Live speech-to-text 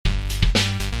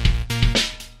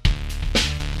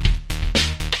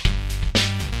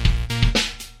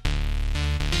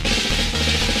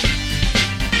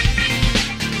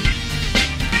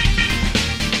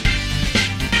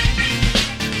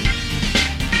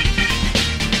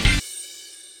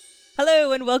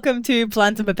Hello and welcome to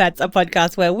Plants and Pipettes, a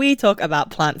podcast where we talk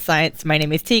about plant science. My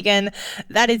name is Tegan,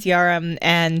 that is Yoram,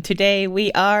 and today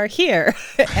we are here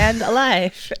and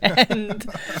alive and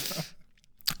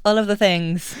all of the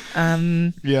things.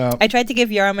 I tried to give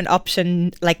Yoram an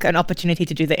option, like an opportunity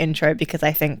to do the intro because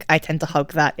I think I tend to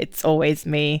hog that. It's always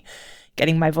me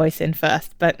getting my voice in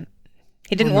first, but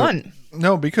he didn't want.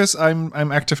 No, because I'm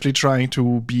actively trying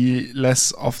to be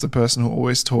less of the person who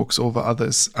always talks over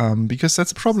others, because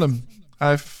that's a problem.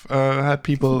 I've had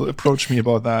people approach me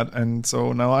about that, and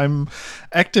so now I'm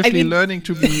actively learning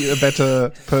to be a better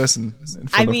person in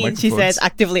front of microphones. She says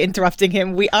actively interrupting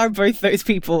him. We are both those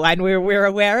people, and we're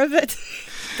aware of it.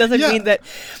 Doesn't mean that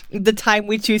the time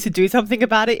we choose to do something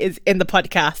about it is in the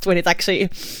podcast, when it's actually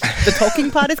the talking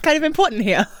part is kind of important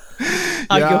here.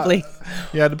 Arguably.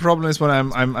 Yeah, the problem is when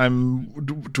I'm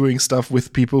doing stuff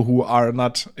with people who are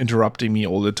not interrupting me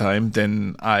all the time,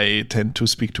 then I tend to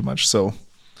speak too much. So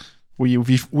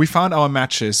we found our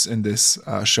matches in this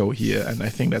show here, and I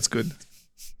think that's good.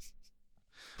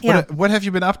 Yeah. What have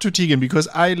you been up to, Tegan? Because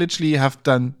I literally have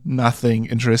done nothing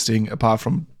interesting apart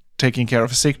from taking care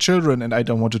of sick children, and I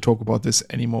don't want to talk about this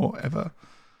anymore ever.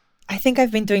 I think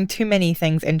I've been doing too many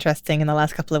things interesting in the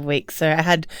last couple of weeks. So I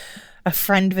had a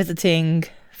friend visiting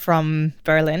from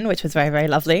Berlin, which was very, very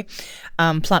lovely.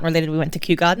 Plant related, we went to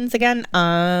Kew Gardens again,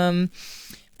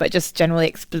 but just generally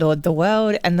explored the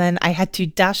world. And then I had to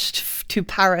dash to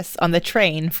Paris on the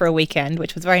train for a weekend,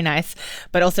 which was very nice,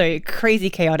 but also crazy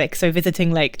chaotic. So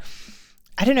visiting, I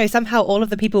don't know, somehow all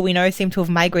of the people we know seem to have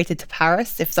migrated to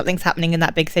Paris. If something's happening in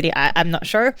that big city, I'm not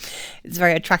sure. It's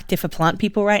very attractive for plant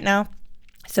people right now.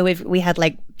 So we had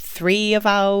 3 of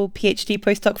our PhD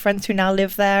postdoc friends who now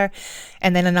live there,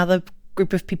 and then another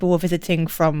group of people were visiting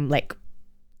from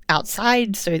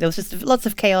outside. So there was just lots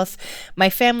of chaos. My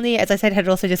family, as I said, had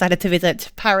also decided to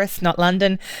visit Paris, not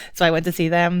London. So I went to see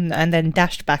them and then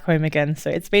dashed back home again. So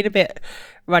it's been a bit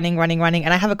running.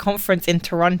 And I have a conference in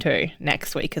Toronto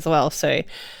next week as well. So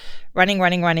running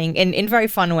in very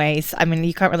fun ways. I mean,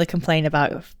 you can't really complain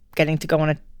about getting to go on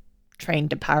a train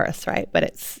to Paris, right?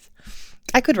 But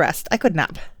I could rest. I could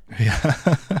nap. Yeah,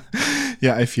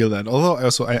 yeah, I feel that.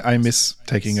 Although I miss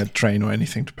taking a train or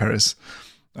anything to Paris.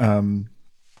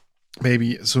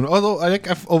 Maybe soon. Although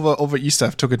I've over Easter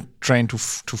I've took a train to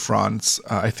France.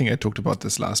 I think I talked about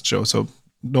this last show. So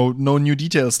no new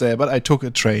details there. But I took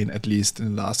a train at least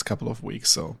in the last couple of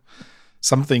weeks. So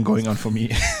something going on for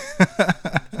me.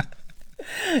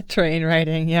 Train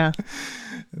riding, yeah.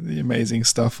 The amazing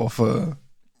stuff of a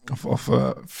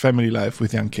family life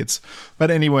with young kids. But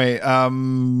anyway,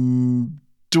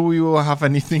 do you have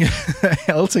anything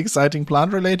else exciting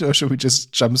plant related, or should we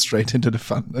just jump straight into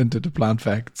the plant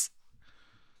facts?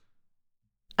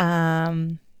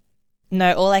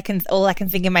 No, all I can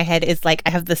think in my head is I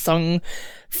have the song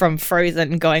from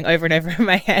Frozen going over and over in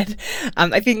my head.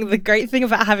 I think the great thing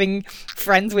about having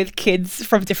friends with kids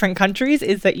from different countries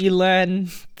is that you learn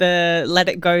the Let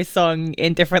It Go song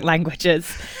in different languages.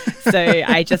 So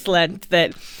I just learned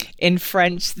that in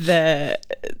French the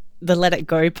Let It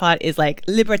Go part is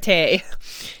liberté,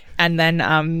 and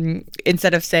then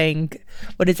instead of saying,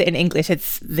 what is it in English,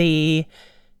 it's the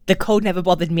cold never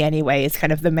bothered me anyway is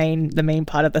kind of the main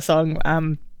part of the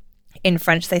song. In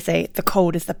French they say the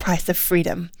cold is the price of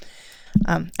freedom,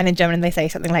 and in German they say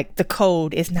something like the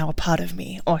cold is now a part of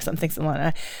me, or something like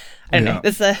that. I don't know.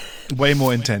 It's way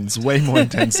more intense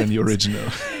than the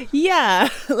original. Yeah,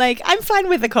 I'm fine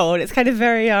with the cold. It's kind of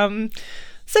very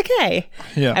it's okay.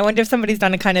 Yeah. I wonder if somebody's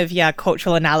done a kind of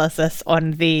cultural analysis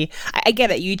on the. I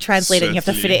get it. You translate it, and you have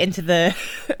to fit it into the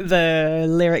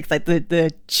lyrics,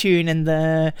 the tune and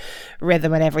the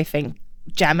rhythm and everything.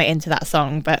 Jam it into that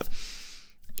song, but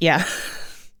yeah,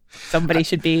 somebody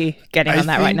should be getting on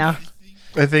that right now.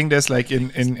 I think there's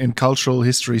in cultural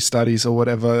history studies or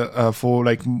whatever for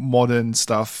modern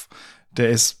stuff, there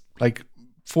is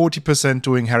 40%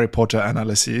 doing Harry Potter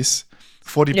analyses.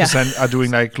 40% are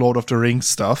doing Lord of the Rings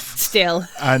stuff. Still.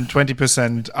 And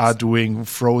 20% are doing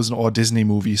Frozen or Disney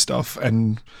movie stuff.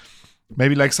 And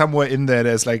maybe somewhere in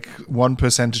there's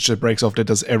 1% that breaks off that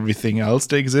does everything else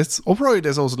that exists. Or probably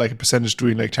there's also a percentage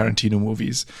doing Tarantino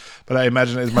movies. But I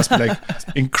imagine it must be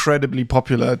incredibly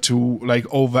popular to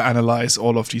overanalyze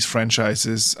all of these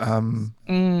franchises. And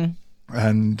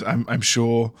I'm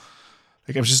sure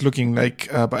I'm just looking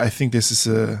but I think this is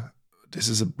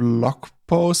a blog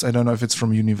post. I don't know if it's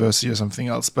from university or something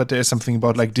else, but there's something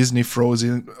about Disney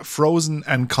Frozen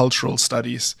and cultural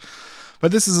studies.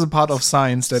 But this is a part of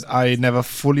science that I never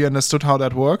fully understood how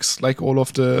that works. All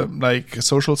of the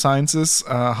social sciences,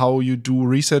 how you do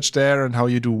research there and how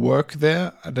you do work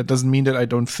there. That doesn't mean that I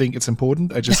don't think it's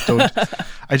important. I just don't.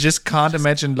 I just can't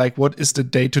imagine like what is the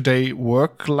day-to-day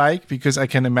work like, because I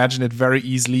can imagine it very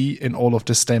easily in all of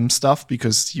the STEM stuff,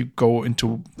 because you go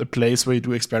into a place where you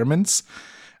do experiments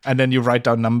and then you write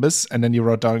down numbers and then you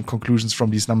write down conclusions from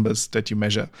these numbers that you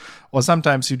measure. Or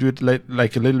sometimes you do it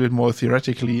like a little bit more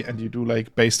theoretically and you do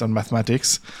like based on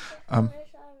mathematics.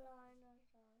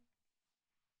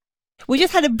 We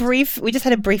just had a brief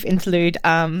interlude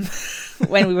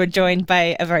when we were joined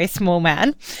by a very small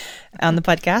man on the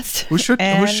podcast who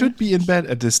should be in bed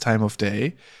at this time of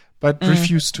day, but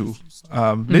refused to.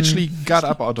 Literally got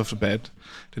up out of the bed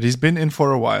that he's been in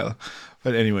for a while.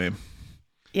 But anyway.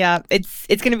 Yeah, it's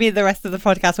going to be, the rest of the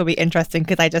podcast will be interesting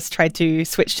because I just tried to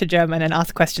switch to German and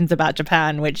ask questions about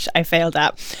Japan, which I failed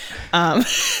at.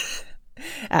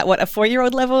 At a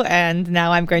 4-year-old level, and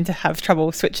now I'm going to have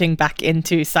trouble switching back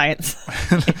into science.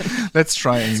 Let's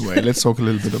try anyway. Let's talk a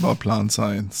little bit about plant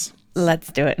science.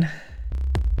 Let's do it.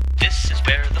 This is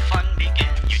where the fun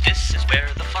begins. This is where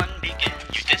the fun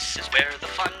begins. This is where the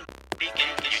fun begins.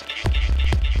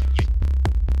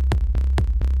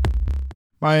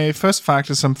 My first fact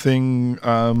is something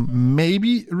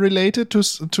maybe related to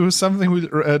something we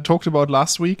talked about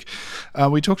last week.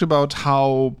 We talked about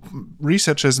how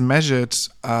researchers measured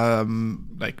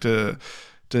like the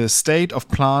state of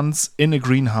plants in a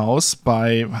greenhouse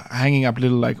by hanging up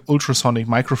little like ultrasonic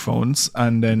microphones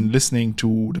and then listening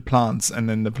to the plants, and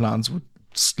then the plants would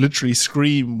literally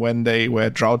scream when they were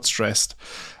drought stressed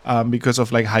because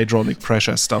of like hydraulic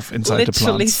pressure stuff inside the plants.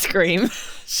 Literally scream.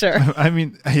 Sure. I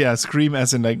mean, yeah, scream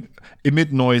as in like emit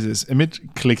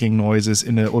clicking noises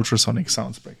in an ultrasonic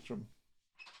sound spectrum.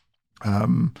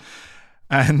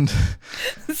 And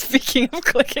speaking of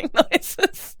clicking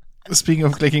noises. Speaking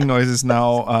of clicking noises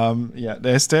now,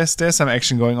 there's some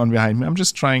action going on behind me. I'm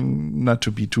just trying not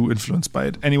to be too influenced by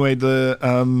it. Anyway,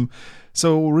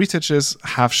 so researchers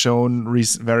have shown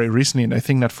very recently, and I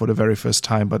think not for the very first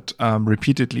time, but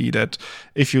repeatedly, that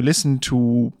if you listen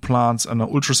to plants on an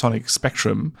ultrasonic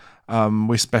spectrum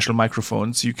with special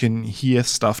microphones, you can hear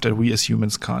stuff that we as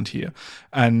humans can't hear.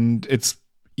 And it's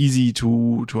easy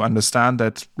to understand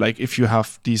that, like, if you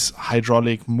have these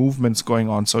hydraulic movements going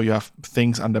on, so you have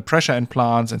things under pressure in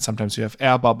plants, and sometimes you have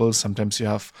air bubbles, sometimes you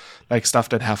have like stuff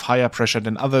that have higher pressure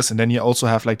than others, and then you also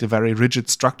have like the very rigid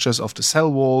structures of the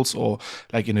cell walls, or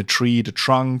like in a tree, the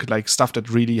trunk, like stuff that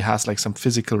really has like some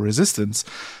physical resistance,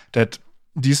 that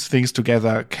these things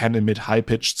together can emit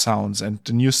high-pitched sounds. And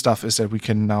the new stuff is that we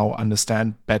can now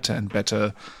understand better and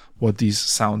better what these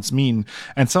sounds mean.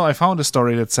 And so I found a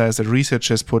story that says that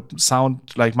researchers put sound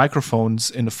like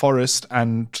microphones in the forest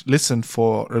and listened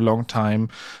for a long time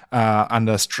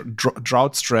under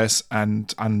drought stress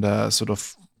and under sort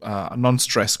of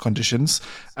non-stress conditions,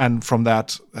 and from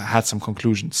that had some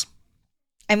conclusions.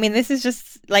 I mean, this is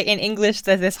just like in English,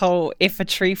 there's this whole, if a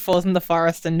tree falls in the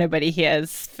forest and nobody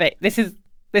hears, this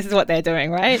is what they're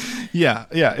doing, right? Yeah.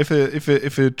 If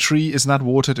a tree is not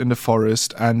watered in the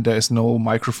forest and there is no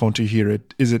microphone to hear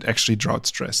it, is it actually drought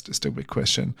stressed? Is the big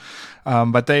question.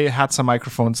 But they had some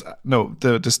microphones. No,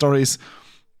 the story is,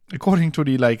 according to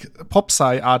the like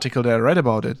PopSci article that I read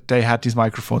about it, they had these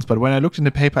microphones. But when I looked in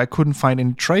the paper, I couldn't find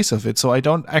any trace of it. So I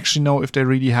don't actually know if they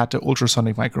really had the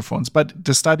ultrasonic microphones. But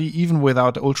the study, even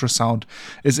without ultrasound,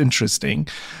 is interesting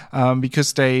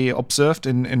because they observed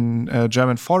in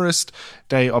German forest,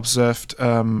 they observed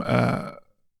the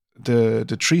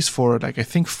trees for like, I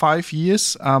think 5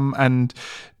 years. And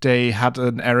they had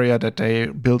an area that they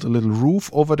built a little roof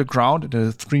over the ground at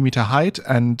a 3-meter height,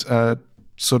 and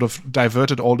sort of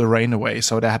diverted all the rain away.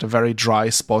 So they had a very dry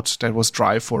spot that was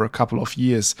dry for a couple of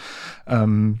years.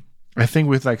 I think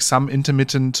with like some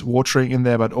intermittent watering in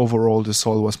there, but overall the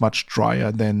soil was much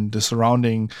drier than the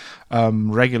surrounding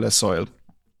regular soil.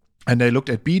 And they looked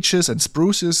at beeches and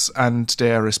spruces and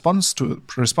their responses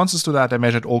to that. They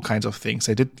measured all kinds of things.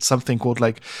 They did something called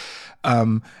like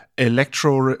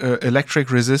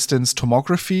electric resistance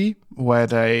tomography, where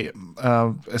they,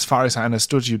 as far as I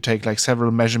understood, you take like several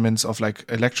measurements of like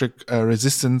electric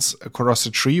resistance across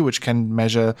a tree, which can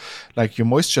measure like your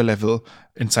moisture level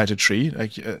inside a tree.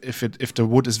 Like if the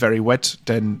wood is very wet,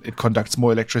 then it conducts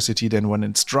more electricity than when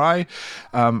it's dry.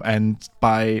 And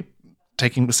by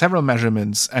taking several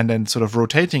measurements and then sort of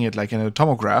rotating it like in a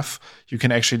tomograph, you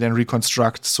can actually then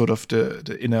reconstruct sort of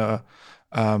the inner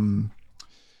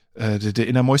the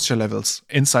inner moisture levels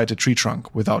inside the tree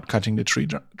trunk without cutting the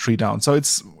tree down. So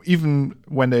it's, even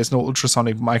when there's no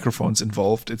ultrasonic microphones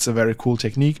involved, it's a very cool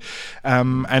technique.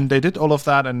 And they did all of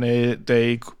that, and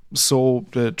they saw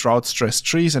the drought stressed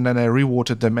trees, and then they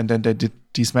rewatered them, and then they did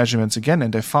these measurements again,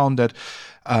 and they found that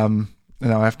I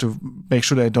have to make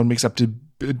sure that I don't mix up the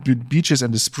beeches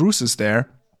and the spruces there.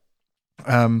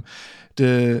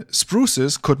 the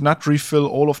spruces could not refill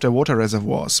all of their water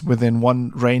reservoirs within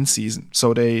one rain season.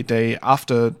 So they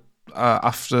after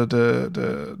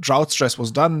the drought stress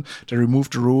was done, they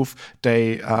removed the roof,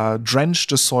 they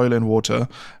drenched the soil in water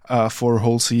for a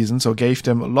whole season, so gave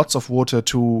them lots of water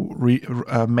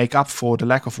to make up for the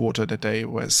lack of water that they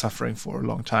were suffering for a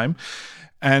long time.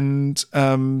 And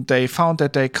they found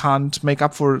that they can't make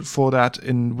up for that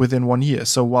within 1 year.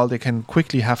 So while they can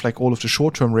quickly have like all of the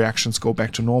short-term reactions go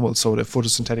back to normal, so the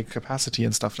photosynthetic capacity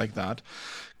and stuff like that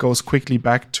goes quickly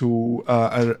back to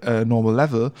a normal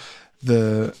level,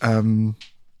 the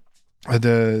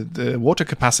water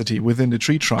capacity within the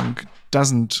tree trunk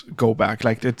doesn't go back.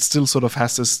 Like it still sort of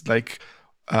has this like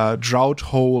drought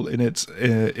hole in its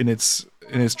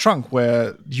trunk,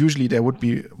 where usually there would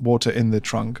be water in the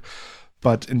trunk.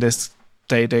 But in this,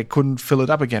 they couldn't fill it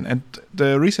up again. And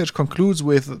the research concludes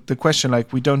with the question,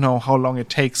 like, we don't know how long it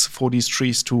takes for these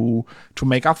trees to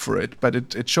make up for it. But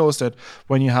it shows that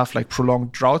when you have like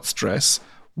prolonged drought stress,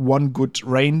 one good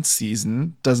rain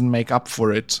season doesn't make up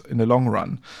for it in the long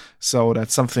run. So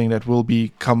that's something that will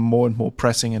become more and more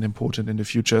pressing and important in the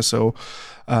future. So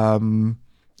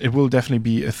it will definitely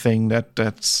be a thing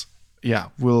that's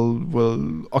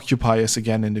will occupy us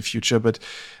again in the future. But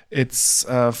it's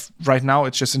right now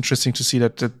it's just interesting to see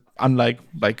that unlike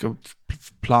like a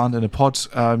plant in a pot,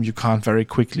 you can't very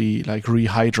quickly like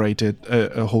rehydrate it,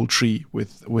 a whole tree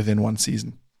within one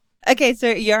season. Okay,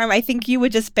 so Yoram, I think you were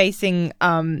just basing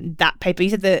that paper.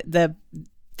 You said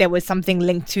there was something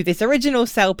linked to this original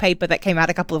Cell paper that came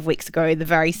out a couple of weeks ago, the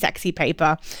very sexy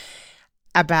paper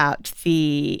about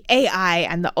the AI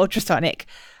and the ultrasonic.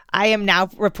 I am now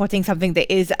reporting something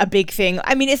that is a big thing.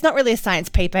 I mean, it's not really a science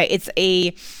paper. It's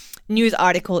a news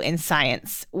article in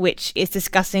Science, which is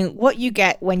discussing what you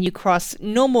get when you cross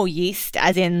normal yeast,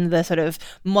 as in the sort of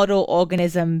model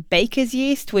organism baker's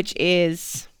yeast, which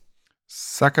is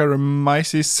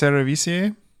Saccharomyces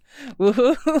cerevisiae.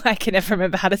 Woohoo, I can never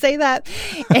remember how to say that.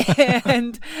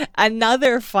 And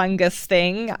another fungus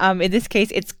thing, in this case,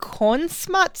 it's corn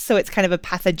smut. So it's kind of a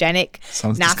pathogenic,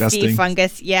 nasty disgusting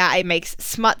fungus. Yeah, it makes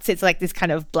smuts. It's like this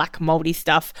kind of black moldy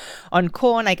stuff on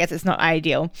corn. I guess it's not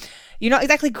ideal. You're not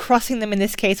exactly crossing them in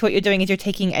this case. What you're doing is you're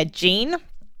taking a gene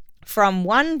from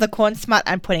one, the corn smut,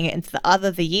 and putting it into the other,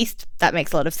 the yeast. That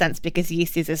makes a lot of sense because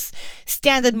yeast is this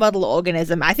standard model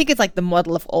organism. I think it's like the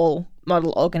model of all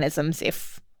model organisms,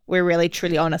 if we're really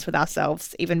truly honest with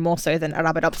ourselves, even more so than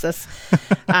Arabidopsis.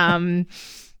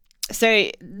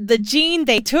 So the gene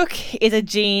they took is a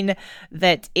gene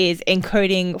that is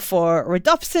encoding for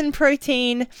rhodopsin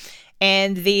protein.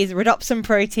 And these rhodopsin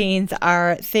proteins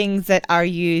are things that are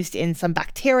used in some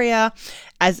bacteria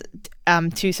as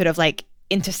to sort of like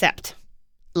intercept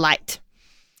light.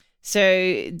 So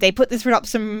they put this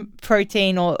rhodopsin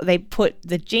protein, or they put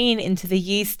the gene into the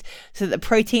yeast so that the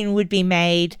protein would be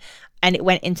made, and it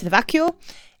went into the vacuole,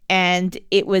 and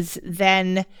it was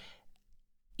then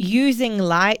using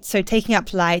light, so taking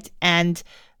up light and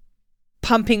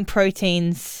pumping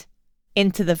proteins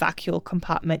into the vacuole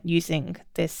compartment using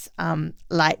this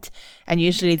light. And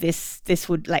usually this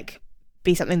would like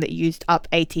be something that used up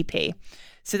ATP.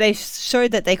 So they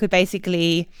showed that they could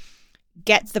basically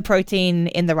get the protein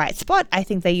in the right spot. I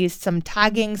think they used some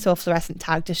tagging, so a fluorescent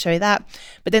tag to show that.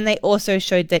 But then they also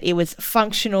showed that it was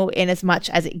functional in as much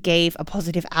as it gave a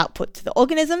positive output to the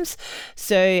organisms.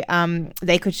 So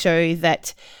they could show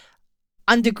that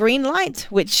under green light,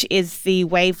 which is the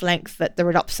wavelength that the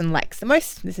rhodopsin likes the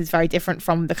most. This is very different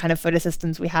from the kind of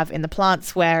photosystems we have in the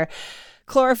plants where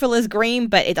chlorophyll is green,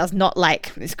 but it does not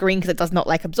like, it's green because it does not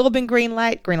like absorbing green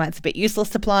light. Green light's a bit useless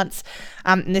to plants.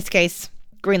 In this case,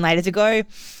 green light is a go.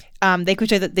 They could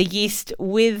show that the yeast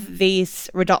with these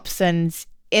rhodopsins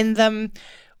in them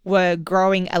were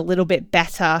growing a little bit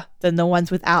better than the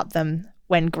ones without them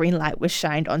when green light was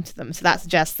shined onto them. So that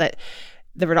suggests that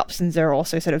the rhodopsins are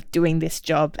also sort of doing this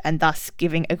job and thus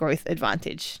giving a growth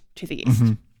advantage to the yeast.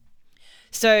 Mm-hmm.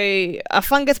 So a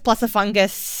fungus plus a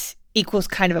fungus equals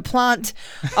kind of a plant.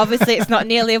 Obviously, it's not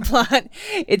nearly a plant.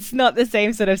 It's not the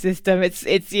same sort of system.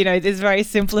 It's you know, this very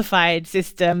simplified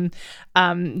system.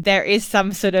 There is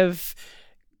some sort of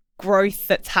growth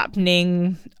that's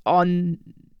happening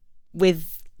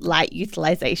with light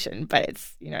utilization, but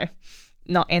it's, you know,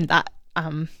 not in that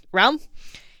realm.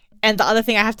 And the other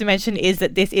thing I have to mention is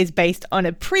that this is based on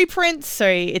a preprint, so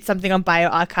it's something on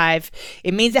bioRxiv.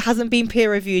 It means it hasn't been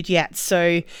peer reviewed yet,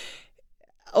 so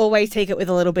always take it with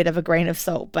a little bit of a grain of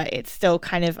salt, but it's still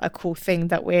kind of a cool thing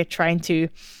that we're trying to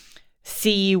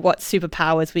see what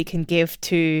superpowers we can give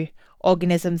to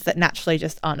organisms that naturally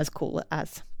just aren't as cool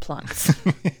as plants.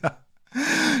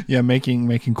 Yeah,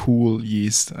 making cool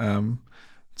yeast.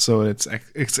 so it's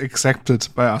accepted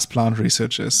by us plant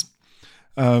researchers.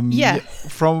 From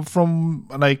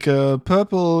like a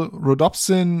purple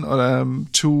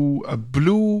rhodopsin to a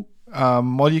blue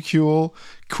molecule,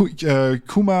 coumarin.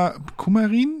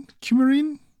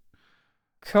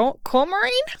 No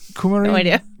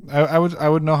idea. I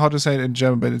would know how to say it in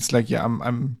German, but it's like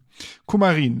I'm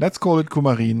coumarin. Let's call it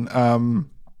coumarin.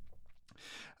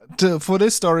 For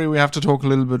this story, we have to talk a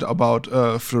little bit about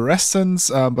fluorescence,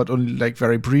 but only like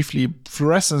very briefly.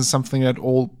 Fluorescence is something that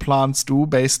all plants do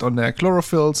based on their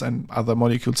chlorophylls and other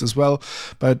molecules as well,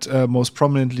 but most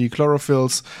prominently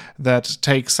chlorophylls that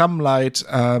take some light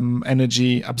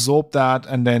energy, absorb that,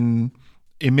 and then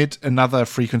emit another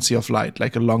frequency of light,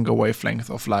 like a longer wavelength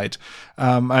of light.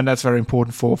 And that's very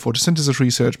important for photosynthesis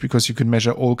research because you can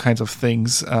measure all kinds of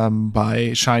things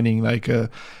by shining like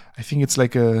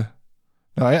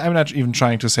I'm not even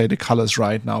trying to say the colors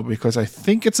right now because I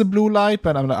think it's a blue light,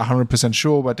 but I'm not 100%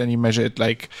 sure. But then you measure it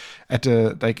it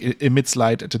emits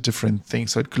light at a different thing.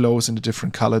 So it glows in a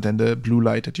different color than the blue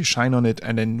light that you shine on it.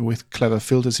 And then with clever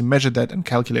filters, you measure that and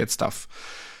calculate stuff.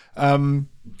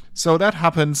 So that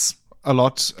happens a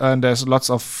lot, and there's lots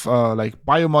of like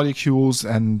biomolecules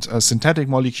and synthetic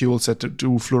molecules that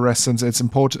do fluorescence. It's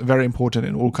very important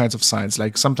in all kinds of science.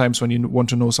 Like sometimes when you want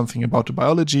to know something about the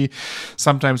biology,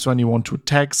 sometimes when you want to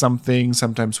tag something,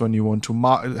 sometimes when you want to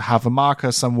have a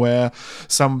marker somewhere,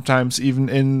 sometimes even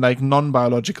in like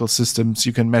non-biological systems,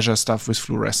 you can measure stuff with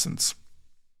fluorescence.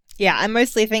 Yeah, I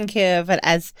mostly think of it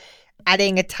as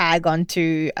adding a tag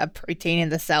onto a protein in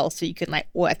the cell so you can like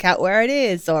work out where it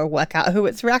is or work out who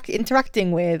it's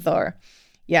interacting with, or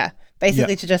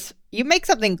basically to just you make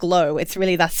something glow. It's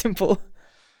really that simple.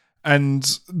 And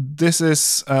this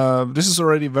is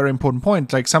already a very important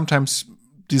point. Like sometimes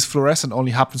this fluorescence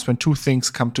only happens when two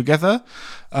things come together,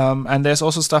 and there's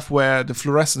also stuff where the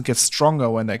fluorescence gets stronger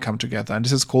when they come together, and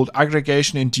this is called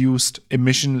aggregation-induced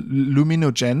emission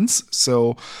luminogens.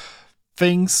 So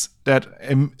things that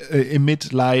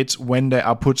emit light when they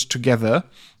are put together.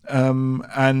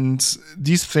 And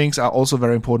these things are also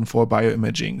very important for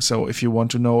bioimaging. So if you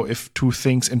want to know if two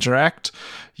things interact,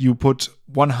 you put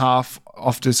one half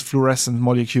of this fluorescent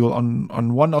molecule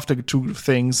on one of the two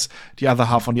things, the other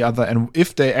half on the other. And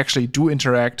if they actually do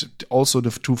interact, also the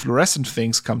two fluorescent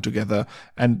things come together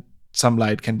and some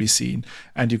light can be seen.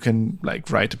 And you can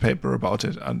like write a paper about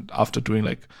it and after doing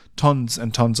like tons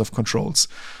and tons of controls.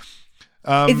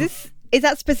 Is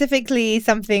that specifically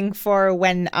something for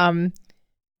when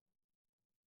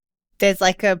there's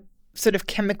like a sort of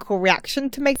chemical reaction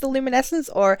to make the luminescence?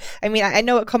 Or I mean, I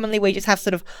know it commonly where you just have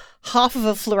sort of half of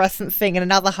a fluorescent thing and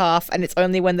another half, and it's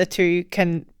only when the two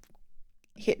can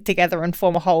hit together and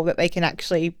form a whole that they can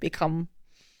actually become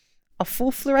a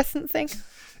full fluorescent thing.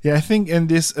 Yeah, I think in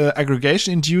this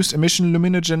aggregation-induced emission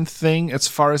luminogen thing, as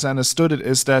far as I understood it,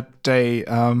 is that they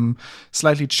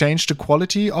slightly change the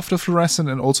quality of the fluorescent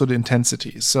and also the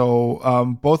intensity.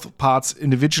 So both parts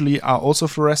individually are also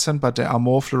fluorescent, but they are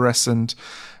more fluorescent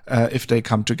if they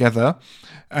come together.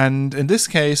 And in this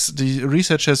case, the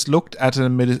researchers looked at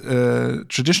a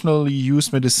traditionally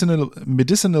used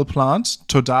medicinal plant,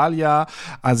 Todalia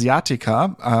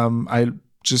asiatica. I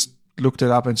just looked it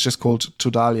up, and it's just called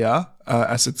Todalia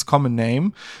as its common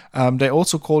name. They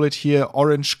also call it here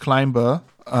orange climber.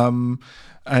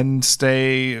 And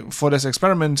for this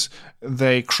experiment,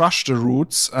 they crushed the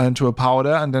roots into a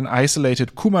powder and then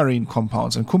isolated coumarin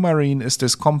compounds. And coumarin is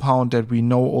this compound that we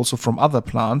know also from other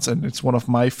plants, and it's one of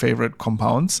my favorite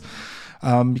compounds.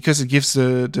 Because it gives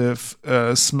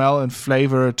the smell and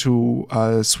flavor to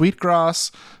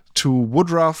sweetgrass, to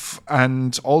woodruff,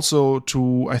 and also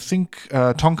to, I think,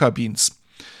 tonka beans.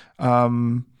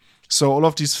 So all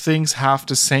of these things have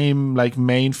the same like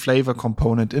main flavor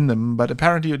component in them, but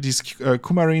apparently these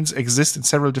coumarins exist in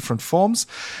several different forms.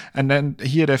 And then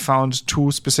here they found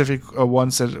two specific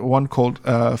ones, one called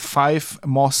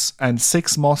 5-MOS and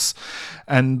 6-MOS.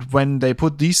 And when they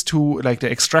put these two, like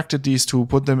they extracted these two,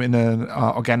 put them in an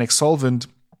organic solvent,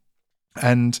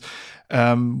 and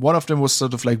one of them was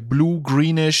sort of like blue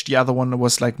greenish, the other one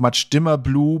was like much dimmer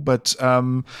blue, but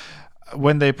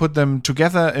when they put them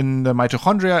together in the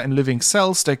mitochondria in living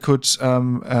cells, they could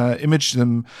image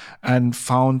them and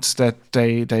found that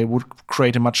they would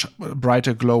create a much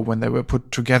brighter glow when they were put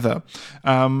together.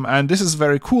 And this is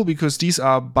very cool because these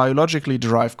are biologically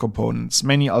derived components.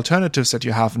 Many alternatives that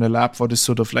you have in the lab for this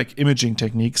sort of like imaging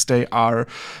techniques, they are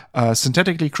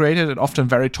synthetically created and often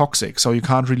very toxic. So you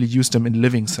can't really use them in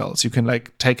living cells. You can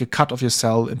like take a cut of your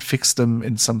cell and fix them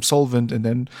in some solvent and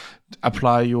then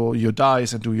apply your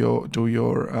dyes and do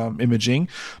your imaging,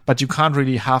 but you can't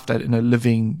really have that in a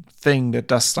living thing that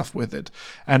does stuff with it.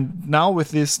 And now with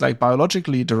this like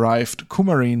biologically derived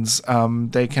coumarins,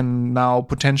 they can now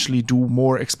potentially do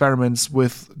more experiments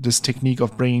with this technique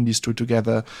of bringing these two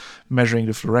together, measuring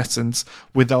the fluorescence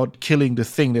without killing the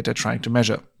thing that they're trying to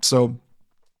measure. So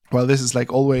well, this is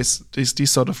like always,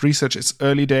 this sort of research, it's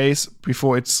early days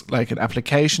before it's like an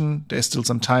application. There's still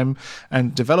some time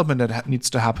and development that needs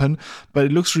to happen, but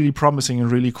it looks really promising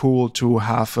and really cool to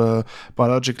have a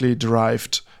biologically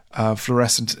derived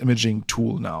fluorescent imaging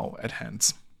tool now at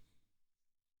hand.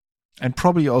 And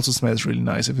probably also smells really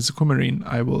nice. If it's a coumarin,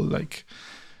 I will like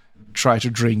try to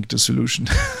drink the solution.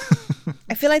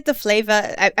 I feel like the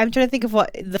flavor, I'm trying to think of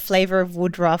what the flavor of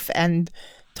woodruff and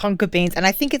tonka beans, and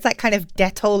I think it's that kind of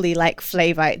Dettol-y like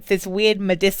flavor. It's this weird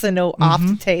medicinal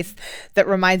aftertaste that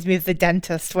reminds me of the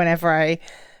dentist whenever I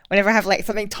have like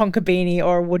something tonka beany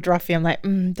or woodruffy. I'm like,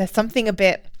 there's something a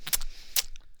bit,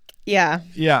 yeah.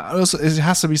 Also, it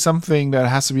has to be something that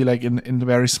has to be like in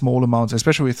very small amounts,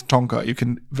 especially with tonka. You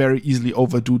can very easily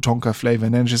overdo tonka flavor,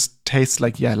 and then it just tastes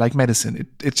like medicine.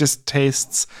 It just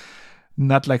tastes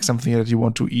not like something that you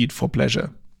want to eat for pleasure.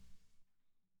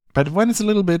 But when it's a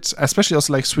little bit, especially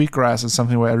also like sweetgrass is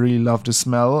something where I really love the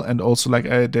smell. And also like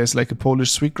there's like a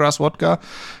Polish sweetgrass vodka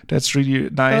that's really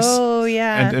nice. Oh,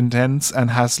 yeah. And intense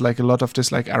and has like a lot of this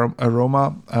like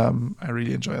aroma. I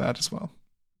really enjoy that as well.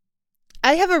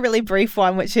 I have a really brief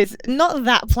one, which is not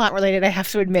that plant related, I have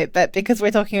to admit, but because we're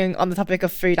talking on the topic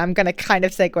of food, I'm going to kind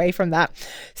of segue from that.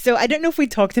 So I don't know if we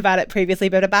talked about it previously,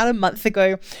 but about a month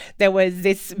ago, there was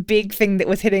this big thing that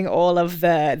was hitting all of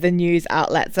the news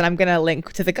outlets. And I'm going to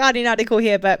link to the Guardian article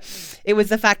here, but it was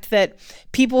the fact that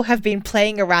people have been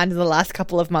playing around in the last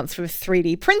couple of months with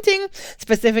 3D printing,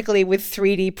 specifically with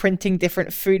 3D printing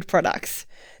different food products.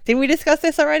 Did we discuss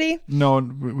this already? No,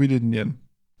 we didn't yet.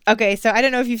 Okay, so I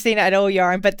don't know if you've seen it at all,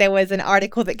 Joran, but there was an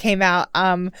article that came out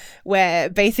where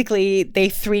basically they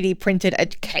 3D printed a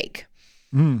cake.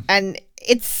 And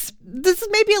this is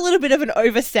maybe a little bit of an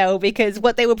oversell because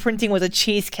what they were printing was a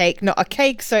cheesecake, not a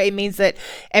cake. So it means that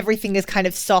everything is kind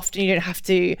of soft and you don't have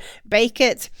to bake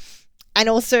it. And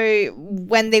also,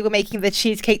 when they were making the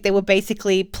cheesecake, they were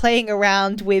basically playing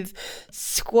around with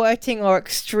squirting or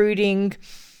extruding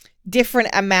different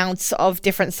amounts of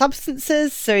different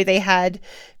substances. So they had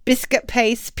biscuit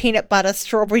paste, peanut butter,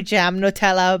 strawberry jam,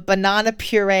 Nutella, banana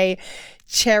puree,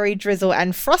 cherry drizzle,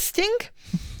 and frosting.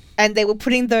 And they were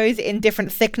putting those in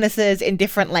different thicknesses, in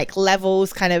different like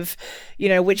levels, kind of, you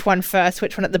know, which one first,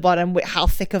 which one at the bottom, how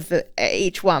thick of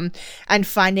each one, and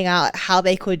finding out how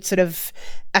they could sort of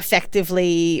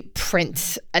effectively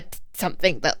print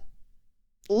something that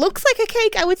looks like a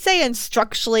cake, I would say, and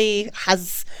structurally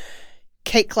has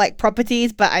cake-like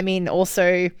properties, but I mean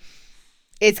also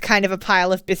it's kind of a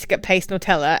pile of biscuit paste,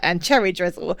 Nutella, and cherry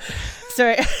drizzle.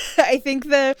 So I think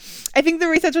the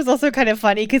research was also kind of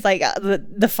funny because like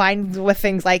the finds were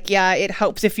things like, yeah, it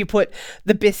helps if you put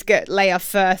the biscuit layer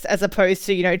first as opposed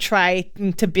to, you know, try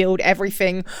to build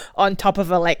everything on top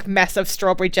of a like mess of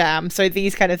strawberry jam. So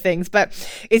these kind of things. But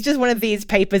it's just one of these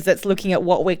papers that's looking at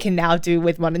what we can now do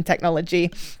with modern technology.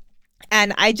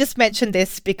 And I just mentioned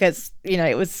this because, you know,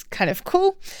 it was kind of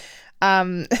cool.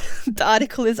 The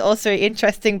article is also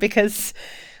interesting because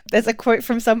there's a quote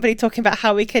from somebody talking about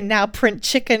how we can now print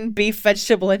chicken, beef,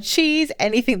 vegetable, and cheese,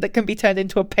 anything that can be turned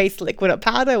into a paste, liquid, or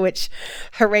powder, which,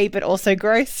 hooray, but also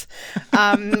gross.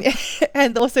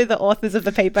 And also the authors of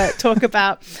the paper talk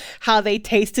about how they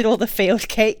tasted all the failed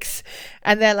cakes.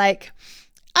 And they're like,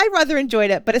 I rather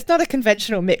enjoyed it, but it's not a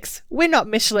conventional mix. We're not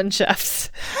Michelin chefs,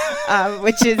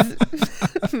 which is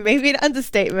maybe an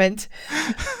understatement.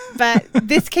 But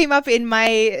this came up in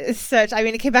my search. I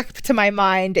mean, it came back to my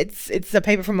mind. It's a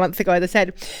paper from a month ago that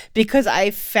said, because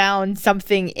I found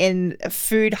something in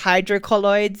Food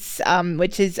Hydrocolloids,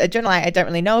 which is a journal I don't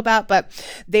really know about, but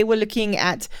they were looking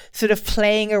at sort of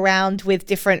playing around with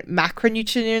different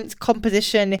macronutrients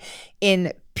composition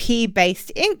in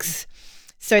pea-based inks.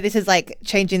 So this is like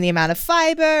changing the amount of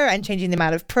fiber and changing the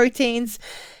amount of proteins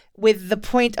with the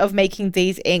point of making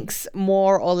these inks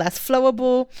more or less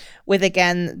flowable, with,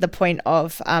 again, the point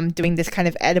of doing this kind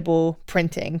of edible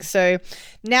printing. So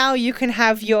now you can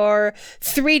have your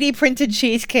 3D printed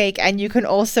cheesecake, and you can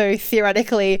also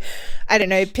theoretically, I don't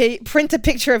know, print a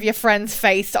picture of your friend's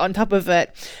face on top of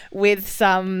it with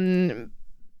some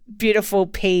beautiful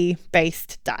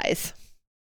pea-based dyes.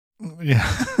 Yeah.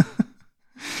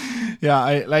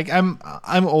 Yeah,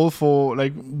 I'm all for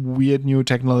like weird new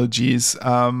technologies,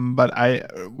 but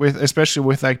especially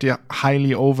with like the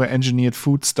highly over-engineered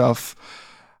food stuff,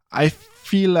 I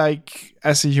feel like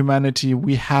as a humanity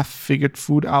we have figured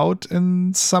food out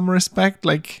in some respect.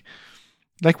 Like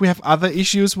we have other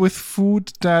issues with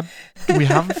food that we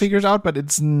haven't figured out, but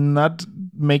it's not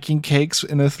making cakes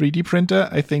in a 3D printer.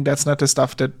 I think that's not the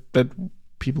stuff that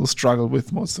people struggle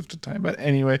with most of the time. But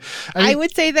anyway, I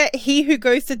would say that he who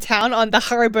goes to town on the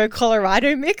Haribo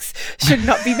Colorado mix should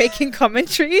not be making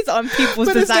commentaries on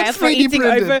people's desire for eating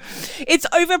over. It's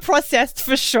over processed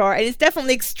for sure, and it's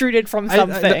definitely extruded from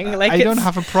something. I don't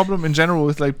have a problem in general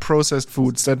with like processed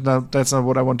foods. That's not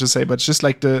what I want to say. But just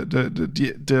like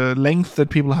the length that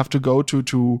people have to go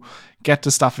to get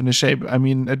the stuff in the shape. I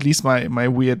mean, at least my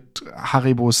weird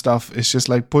Haribo stuff is just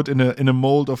like put in a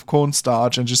mold of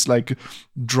cornstarch and just like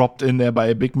dropped in there by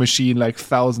a big machine, like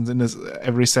thousands in this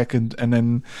every second, and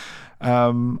then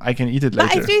I can eat it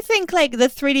later. But I do think like the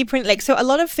 3D print, like, so a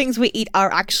lot of things we eat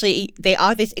are actually, they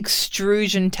are this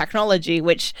extrusion technology,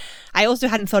 which I also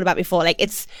hadn't thought about before. Like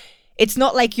it's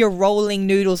not like you're rolling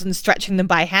noodles and stretching them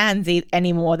by hands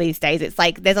anymore these days. It's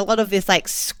like there's a lot of this like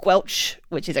squelch,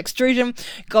 which is extrusion,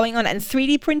 going on, and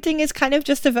 3D printing is kind of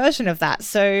just a version of that.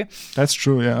 So that's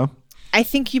true, yeah. I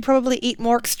think you probably eat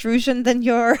more extrusion than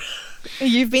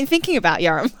you've been thinking about,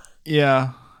 Yoram.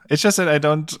 Yeah, it's just that I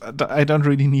don't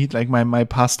really need like my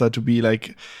pasta to be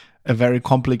like a very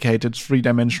complicated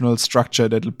 3-dimensional structure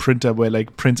that a printer where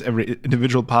like prints every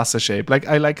individual pasta shape. Like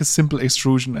I like a simple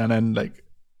extrusion and then like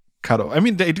cut off. I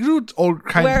mean, they do all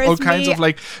kinds of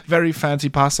like very fancy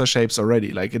pasta shapes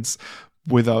already. Like it's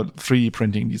without 3D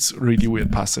printing these really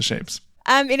weird pasta shapes.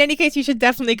 In any case, you should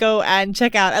definitely go and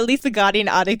check out at least the Guardian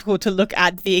article to look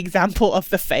at the example of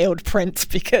the failed print,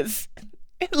 because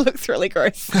it looks really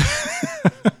gross.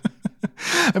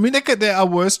 I mean, there are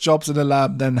worse jobs in the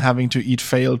lab than having to eat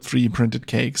failed 3D printed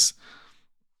cakes.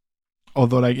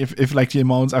 Although, like, if like the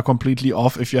amounts are completely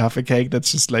off, if you have a cake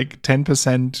that's just like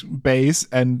 10% base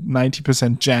and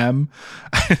 90% jam.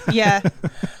 Yeah.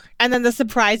 And then the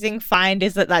surprising find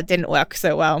is that didn't work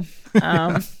so well.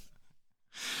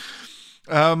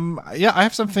 Yeah, I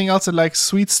have something else that like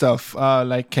sweet stuff,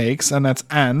 like cakes, and that's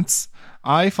ants.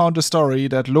 I found a story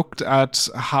that looked at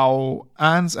how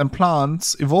ants and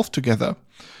plants evolved together.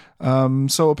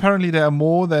 So apparently there are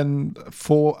more than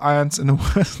 4 ants in the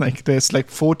world. Like there's like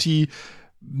 40,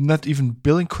 not even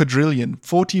billion, quadrillion,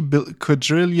 40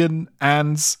 quadrillion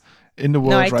ants in the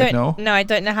world right now. No, I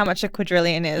don't know how much a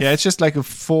quadrillion is. Yeah, it's just like a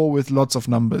 4 with lots of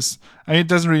numbers. I mean, it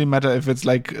doesn't really matter if it's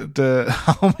like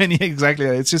how many exactly.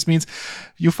 It just means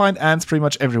you find ants pretty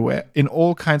much everywhere. In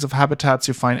all kinds of habitats,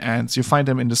 you find ants. You find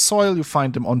them in the soil, you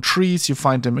find them on trees, you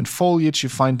find them in foliage, you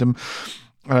find them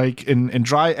like in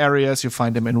dry areas, you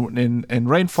find them in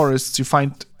rainforests, you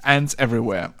find ants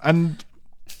everywhere. And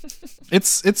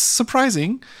it's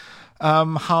surprising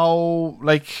how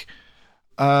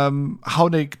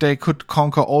they could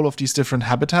conquer all of these different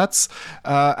habitats.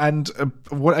 And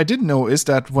what I didn't know is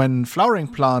that when flowering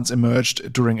plants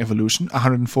emerged during evolution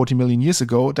 140 million years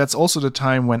ago, that's also the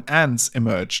time when ants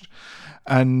emerged.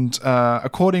 And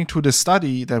according to the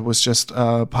study that was just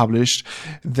published,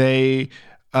 they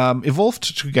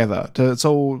evolved together.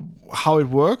 So how it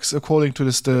works, according to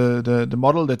this, the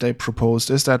model that they proposed,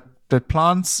 is that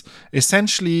plants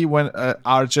essentially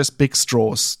are just big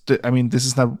straws. I mean, this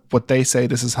is not what they say.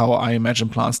 This is how I imagine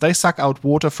plants. They suck out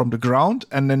water from the ground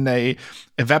and then they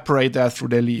evaporate that through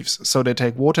their leaves. So they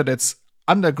take water that's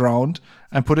underground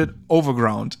and put it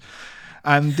overground.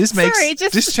 And this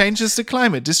this changes the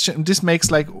climate. This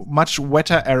makes like much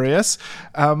wetter areas,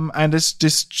 and this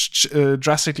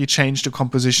drastically changed the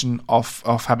composition of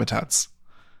habitats.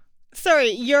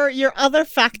 Sorry, your other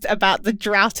fact about the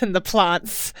drought and the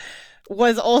plants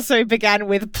was also began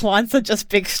with plants are just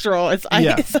big straws.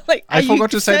 I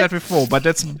forgot to say that before, but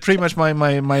that's pretty much my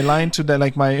line today.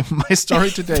 Like my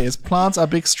story today is plants are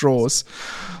big straws.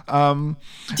 Do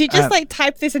you just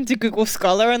type this into Google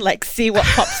Scholar and see what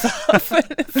pops up?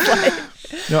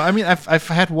 No, I mean I've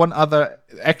had one other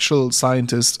actual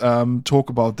scientist talk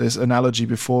about this analogy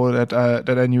before that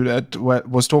I knew that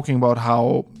was talking about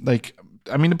how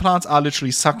the plants are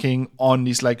literally sucking on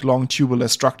these long tubular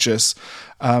structures,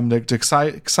 the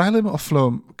xylem or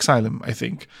phloem, xylem, I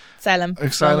think.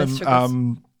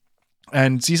 Xylem.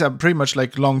 And these are pretty much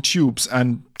like long tubes,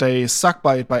 and they suck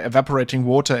by evaporating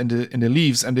water in the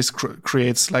leaves, and this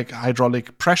creates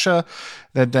hydraulic pressure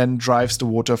that then drives the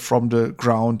water from the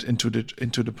ground into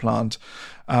the plant.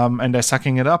 And they're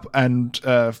sucking it up. And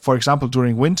for example,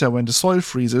 during winter, when the soil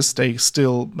freezes, they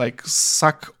still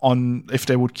suck on. If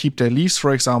they would keep their leaves,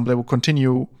 for example, they would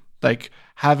continue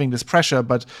having this pressure,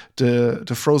 but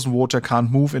the frozen water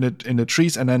can't move in the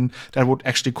trees, and then that would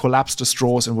actually collapse the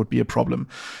straws and would be a problem.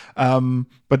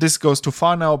 But this goes too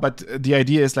far now. But the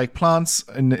idea is like plants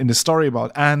in the story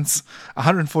about ants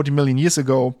 140 million years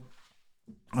ago.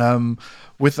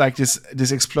 With like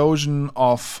this explosion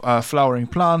of flowering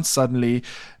plants, suddenly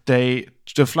the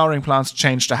flowering plants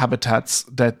changed the habitats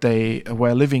that they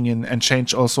were living in and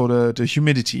changed also the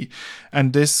humidity.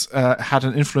 And this had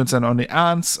an influence on the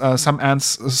ants. Some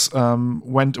ants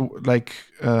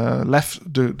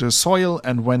left the soil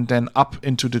and went then up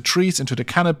into the trees, into the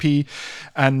canopy.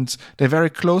 And they very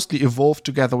closely evolved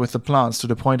together with the plants, to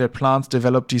the point that plants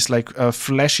developed these like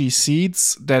fleshy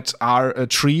seeds that are a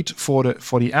treat for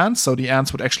the ants. So the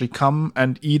ants would actually come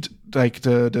and eat like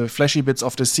the fleshy bits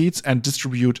of the seeds and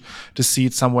distribute the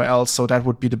seeds somewhere else. So that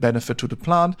would be the benefit to the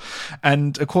plant.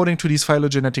 And according to these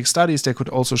phylogenetic studies, they could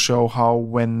also show how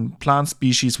when plant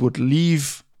species would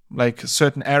leave like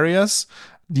certain areas,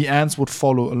 the ants would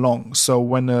follow along. So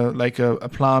when a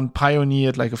plant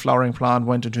pioneered, like a flowering plant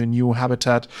went into a new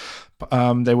habitat,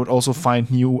 they would also find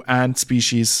new ant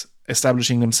species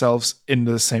establishing themselves in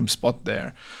the same spot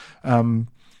there.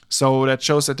 So that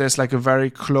shows that there's like a very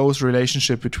close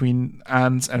relationship between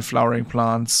ants and flowering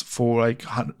plants for like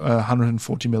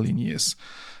 140 million years.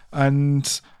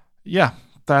 And yeah,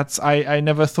 I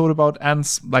never thought about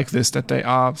ants like this, that they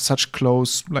are such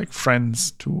close like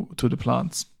friends to the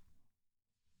plants.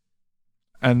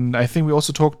 And I think we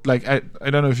also talked, like, I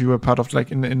don't know if you were part of,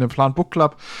 like, in the Plant Book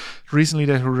Club recently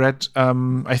that we read,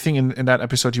 I think in that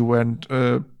episode you weren't,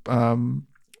 you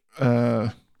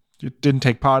didn't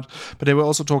take part, but they were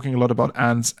also talking a lot about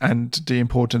ants and the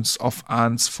importance of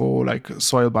ants for, like,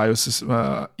 soil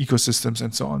ecosystems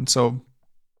and so on. So,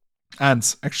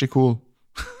 ants, actually cool.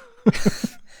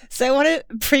 So I want to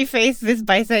preface this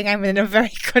by saying I'm in a very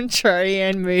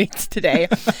contrarian mood today.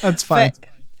 That's fine. But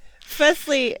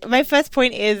firstly, my first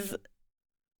point is,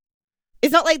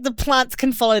 it's not like the plants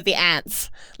can follow the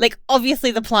ants. Like,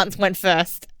 obviously the plants went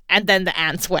first, and then the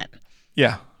ants went.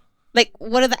 Yeah. Like,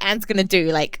 what are the ants going to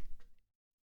do? Like,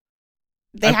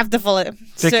 they have to follow.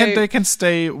 They can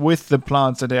stay with the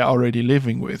plants that they are already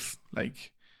living with.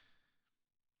 Like,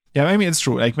 yeah, maybe it's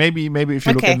true. Like, maybe if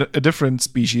you look at a different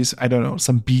species, I don't know,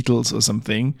 some beetles or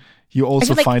something, you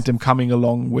also find them coming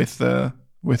along with the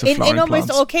flowering plants. In almost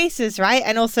all cases, right?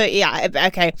 And also, yeah,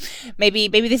 okay, maybe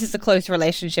this is a close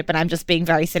relationship and I'm just being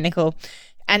very cynical.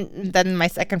 And then my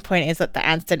second point is that the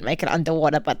ants didn't make it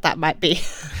underwater, but that might be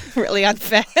really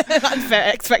unfair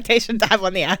expectation to have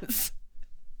on the ants.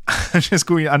 Just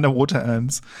going underwater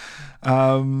ants.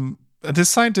 This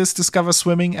scientist discovers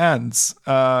swimming ants.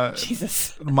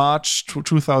 Jesus. March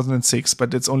 2006,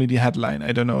 but it's only the headline.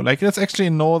 I don't know. Like, that's actually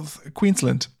in North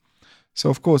Queensland. So,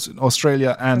 of course, in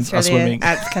Australia, ants are swimming.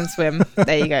 Ants can swim.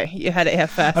 There you go. You heard it here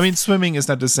first. I mean, swimming is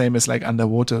not the same as, like,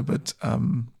 underwater, but...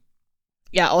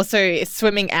 Yeah, also,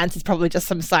 swimming ants is probably just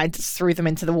some scientists threw them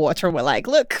into the water and were like,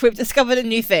 look, we've discovered a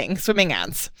new thing, swimming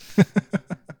ants.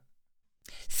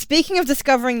 Speaking of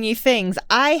discovering new things,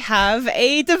 I have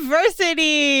a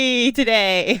diversity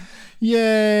today.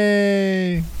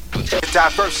 Yay!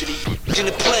 Diversity in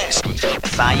the class.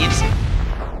 Science.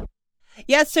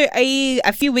 Yeah, so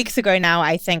a few weeks ago now,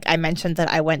 I think I mentioned that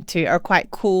I went to a quite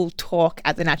cool talk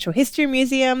at the Natural History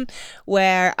Museum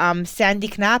where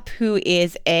Sandy Knapp, who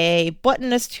is a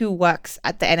botanist who works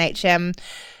at the NHM,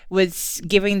 was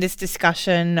giving this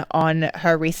discussion on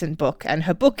her recent book. And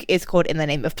her book is called In the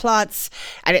Name of Plants,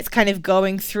 and it's kind of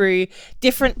going through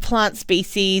different plant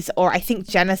species, or I think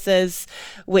genuses,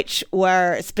 which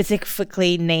were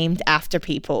specifically named after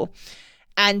people.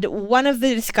 And one of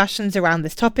the discussions around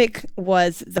this topic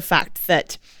was the fact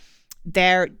that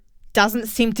there doesn't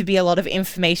seem to be a lot of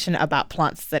information about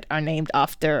plants that are named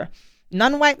after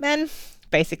non-white men.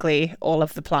 Basically, all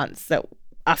of the plants that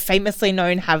are famously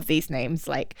known have these names,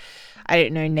 like, I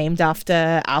don't know, named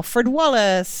after Alfred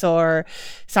Wallace or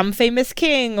some famous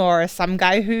king or some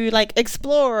guy who like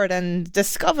explored and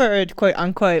discovered, quote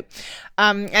unquote.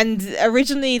 And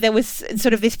originally there was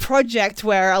sort of this project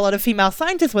where a lot of female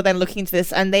scientists were then looking into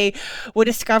this, and they were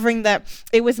discovering that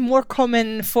it was more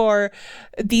common for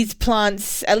these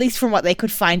plants, at least from what they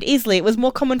could find easily, it was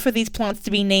more common for these plants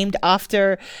to be named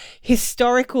after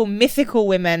historical mythical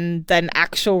women than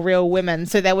actual real women.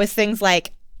 So there was things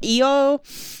like Io,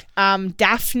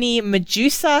 Daphne,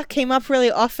 Medusa came up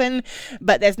really often,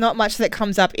 but there's not much that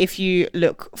comes up if you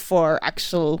look for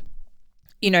actual,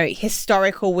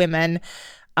 historical women,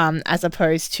 as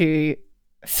opposed to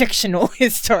fictional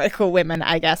historical women,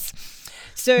 I guess.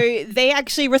 So they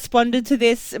actually responded to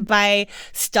this by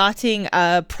starting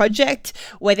a project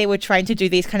where they were trying to do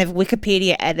these kind of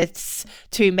Wikipedia edits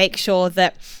to make sure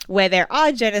that where there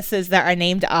are genuses that are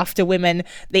named after women,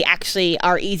 they actually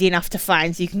are easy enough to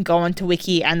find. So you can go onto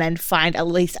Wiki and then find at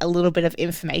least a little bit of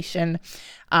information.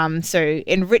 So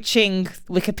enriching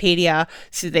Wikipedia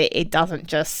so that it doesn't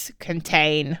just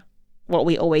contain what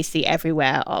we always see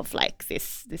everywhere of like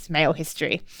this male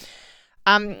history.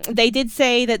 They did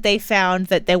say that they found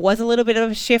that there was a little bit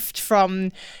of a shift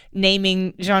from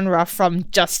naming genre from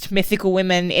just mythical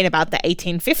women in about the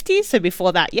 1850s. So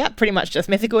before that, yeah, pretty much just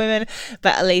mythical women.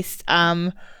 But at least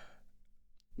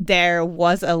there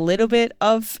was a little bit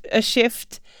of a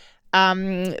shift.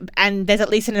 And there's at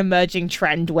least an emerging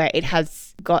trend where it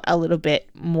has got a little bit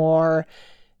more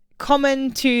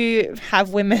common to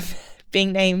have women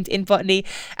being named in botany,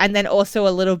 and then also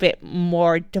a little bit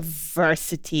more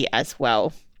diversity as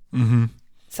well,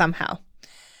 somehow.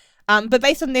 But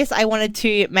based on this, I wanted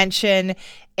to mention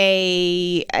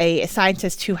a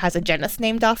scientist who has a genus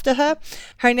named after her.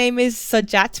 Her name is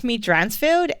Sojatmi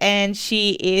Dransfield, and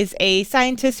she is a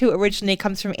scientist who originally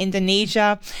comes from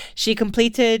Indonesia. She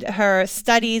completed her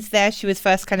studies there. She was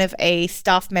first kind of a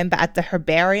staff member at the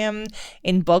herbarium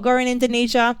in Bogor in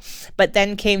Indonesia, but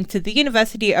then came to the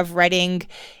University of Reading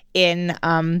in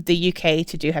the UK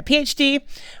to do her PhD,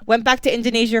 went back to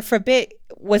Indonesia for a bit,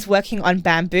 was working on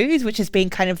bamboos, which has been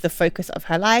kind of the focus of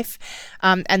her life,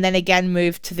 and then again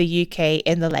moved to the UK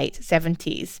in the late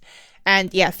 70s.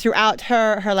 And yeah, throughout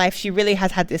her life, she really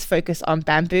has had this focus on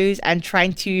bamboos and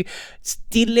trying to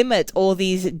delimit all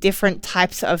these different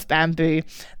types of bamboo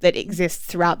that exist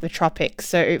throughout the tropics.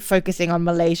 So focusing on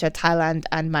Malaysia, Thailand,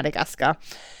 and Madagascar.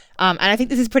 And I think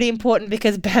this is pretty important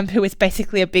because bamboo is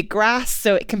basically a big grass,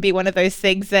 so it can be one of those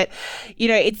things that, you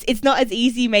know, it's not as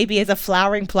easy maybe as a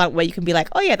flowering plant where you can be like,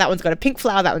 oh yeah, that one's got a pink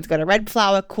flower, that one's got a red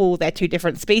flower, cool, they're two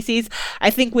different species. I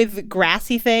think with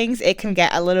grassy things, it can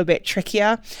get a little bit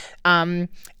trickier, and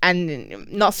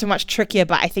not so much trickier,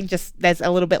 but I think just there's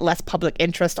a little bit less public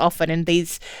interest often, and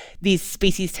these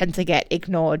species tend to get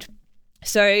ignored.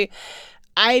 So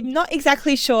I'm not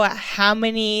exactly sure how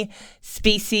many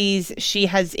species she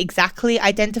has exactly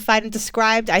identified and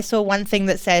described. I saw one thing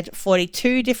that said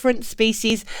 42 different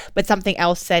species, but something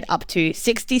else said up to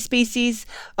 60 species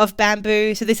of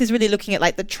bamboo. So this is really looking at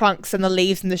like the trunks and the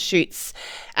leaves and the shoots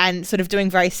and sort of doing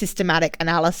very systematic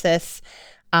analysis.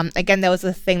 Again, there was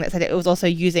a thing that said it was also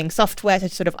using software to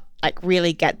sort of like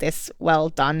really get this well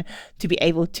done to be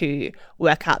able to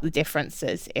work out the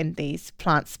differences in these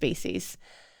plant species.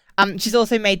 She's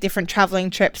also made different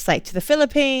traveling trips like to the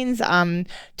Philippines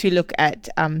to look at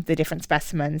the different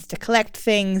specimens, to collect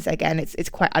things. Again, it's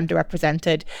quite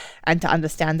underrepresented, and to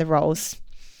understand the roles.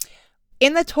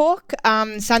 In the talk,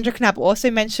 Sandra Knapp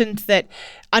also mentioned that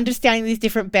understanding these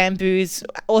different bamboos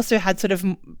also had sort of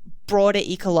broader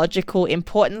ecological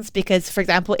importance because, for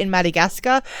example, in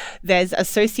Madagascar, there's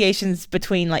associations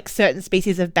between like certain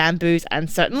species of bamboos and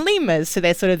certain lemurs. So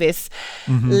there's sort of this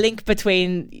link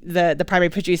between the primary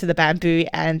producer of the bamboo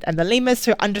and the lemurs.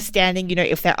 So understanding, you know,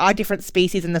 if there are different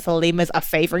species and if the lemurs are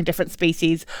favoring different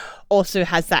species also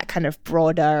has that kind of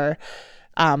broader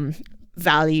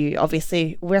value.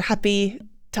 Obviously, we're happy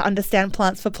to understand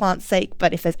plants for plants' sake,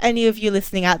 but if there's any of you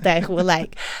listening out there who are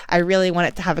like, I really want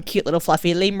it to have a cute little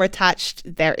fluffy lemur attached,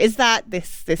 there is that.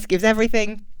 This gives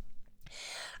everything.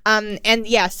 And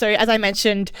yeah, so as I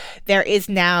mentioned, there is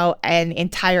now an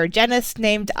entire genus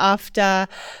named after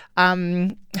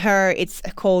her. It's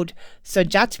called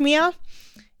Sojatmia.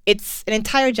 It's an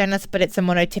entire genus, but it's a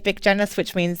monotypic genus,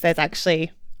 which means there's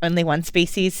actually only one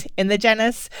species in the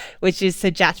genus, which is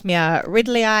Sojatmia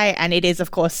ridleyi, and it is,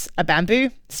 of course, a bamboo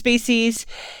species.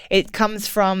 It comes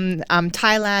from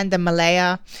Thailand and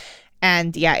Malaya,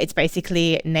 and yeah, it's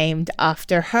basically named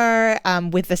after her,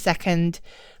 with the second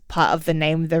part of the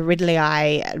name, the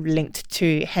ridleyi, linked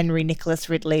to Henry Nicholas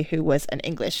Ridley, who was an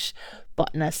English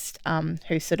botanist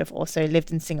who sort of also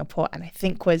lived in Singapore and I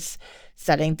think was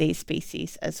studying these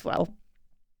species as well.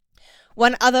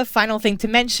 One other final thing to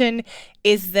mention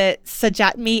is that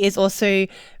Sojatmi is also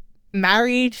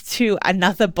married to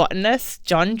another botanist,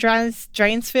 John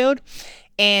Dransfield,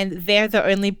 and they're the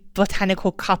only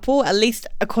botanical couple, at least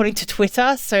according to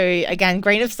Twitter. So again,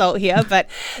 grain of salt here, but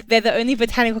they're the only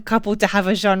botanical couple to have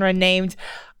a genre named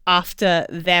after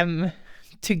them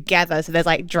together. So there's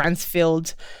like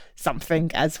Dransfield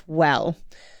something as well,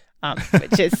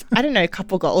 which is, I don't know,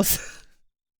 couple goals.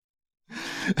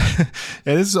 Yeah,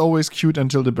 this is always cute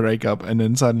until the breakup, and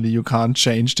then suddenly you can't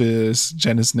change this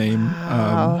genus name.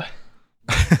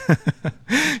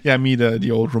 Yeah, me,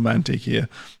 the old romantic here.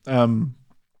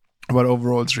 But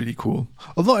overall, it's really cool.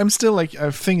 Although I'm still like,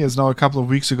 I think it's now a couple of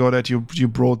weeks ago that you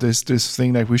brought this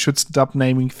thing like we should stop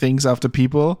naming things after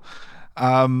people.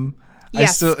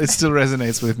 Yes. It still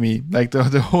resonates with me, like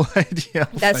the whole idea.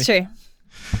 That's true.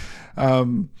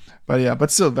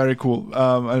 But still very cool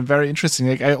and very interesting.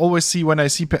 Like I always see when I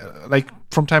see like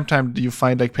from time to time you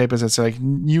find like papers that say like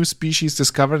new species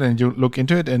discovered, and you look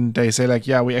into it and they say like,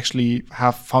 yeah, we actually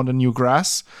have found a new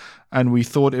grass, and we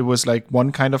thought it was like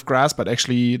one kind of grass, but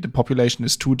actually the population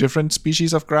is 2 different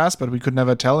species of grass, but we could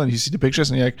never tell. And you see the pictures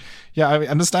and you're like, yeah, I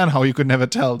understand how you could never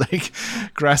tell. Like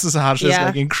grasses are just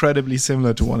like incredibly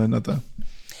similar to one another.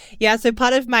 Yeah, so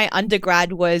part of my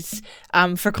undergrad was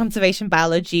for conservation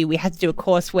biology. We had to do a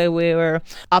course where we were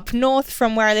up north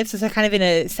from where I live, so kind of in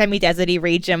a semi-deserty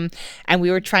region, and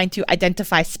we were trying to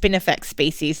identify spinifex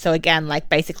species. So again, like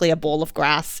basically a ball of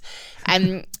grass.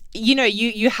 And you know,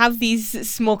 you have these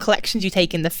small collections you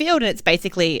take in the field, and it's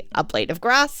basically a blade of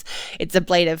grass. It's a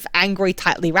blade of angry,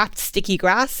 tightly wrapped, sticky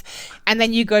grass. And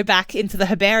then you go back into the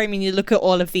herbarium and you look at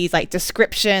all of these like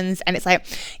descriptions, and it's like,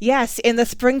 yes, in the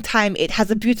springtime, it has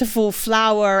a beautiful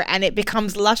flower and it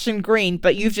becomes lush and green,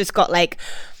 but you've just got like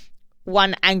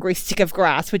one angry stick of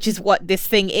grass, which is what this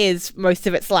thing is most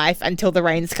of its life until the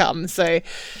rains come. So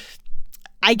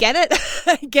I get it.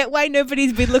 I get why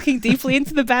nobody's been looking deeply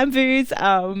into the bamboos,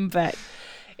 but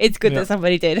it's good that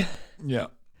somebody did. Yeah.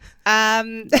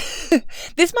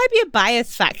 This might be a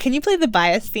bias fact. Can you play the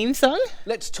bias theme song?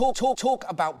 Let's talk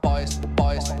about bias.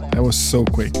 That was so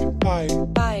quick. Bias.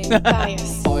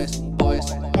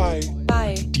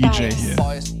 DJ here.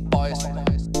 Bias.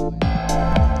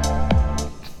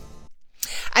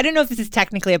 I don't know if this is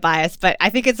technically a bias, but I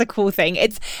think it's a cool thing.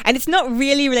 It's not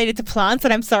really related to plants,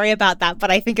 and I'm sorry about that, but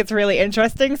I think it's really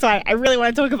interesting, so I really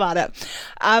want to talk about it.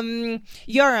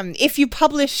 Yoram, if you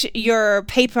publish your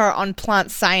paper on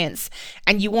plant science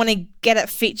and you want to get it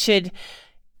featured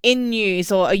in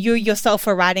news, or you yourself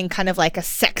are writing kind of like a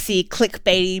sexy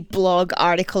clickbaity blog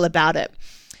article about it,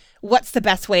 what's the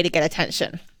best way to get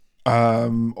attention?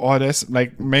 There's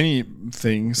like many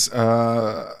things.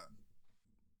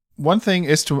 One thing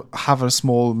is to have a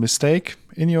small mistake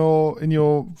in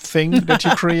your thing that you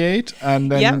create,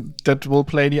 and then that will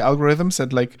play the algorithms.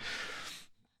 That like,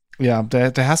 yeah,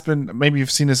 there has been, maybe you've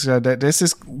seen this. There's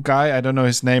this guy, I don't know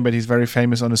his name, but he's very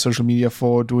famous on the social media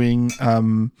for doing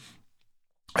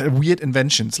weird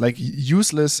inventions, like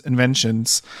useless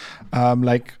inventions,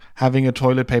 like having a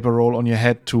toilet paper roll on your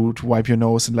head to wipe your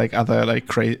nose, and like other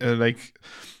like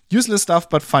useless stuff,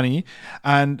 but funny.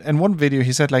 And in one video,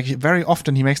 he said like very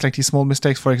often he makes like these small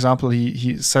mistakes. For example,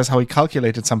 he says how he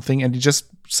calculated something and he just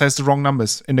says the wrong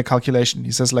numbers in the calculation.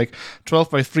 He says like 12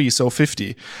 by 3, so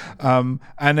 50. And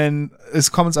then his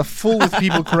comments are full with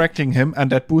people correcting him,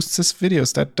 and that boosts his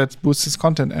videos, that boosts his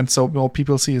content, and so more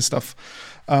people see his stuff.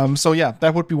 So yeah,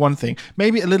 that would be one thing.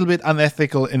 Maybe a little bit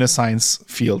unethical in a science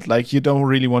field. Like you don't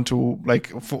really want to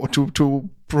like to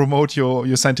promote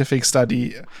your scientific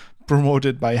study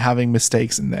promoted by having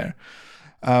mistakes in there.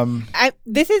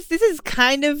 This is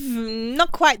kind of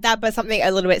not quite that, but something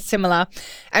a little bit similar,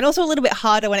 and also a little bit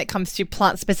harder when it comes to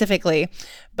plants specifically.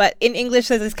 But in English,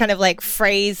 there's this kind of like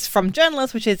phrase from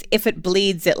journalists, which is "if it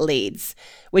bleeds, it leads,"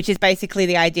 which is basically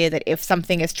the idea that if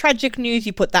something is tragic news,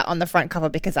 you put that on the front cover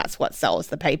because that's what sells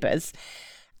the papers.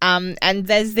 And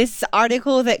there's this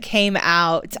article that came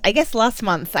out, I guess last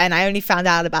month, and I only found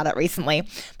out about it recently,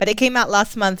 but it came out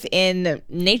last month in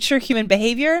Nature Human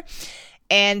Behavior,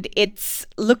 and it's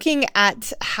looking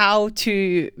at how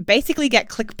to basically get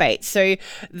clickbait. So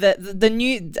the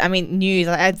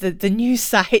news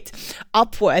site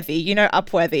Upworthy, you know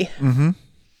Upworthy? Mm-hmm.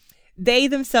 They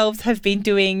themselves have been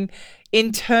doing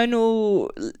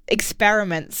internal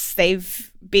experiments.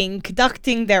 They've been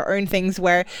conducting their own things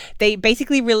where they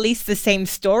basically release the same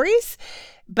stories,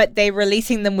 but they're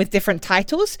releasing them with different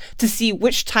titles to see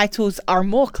which titles are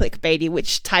more clickbaity,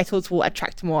 which titles will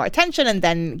attract more attention and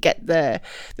then get the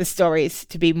stories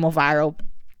to be more viral.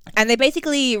 And they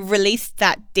basically released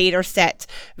that data set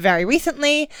very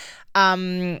recently,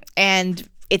 and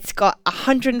it's got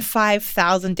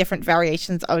 105,000 different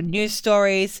variations of news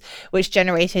stories, which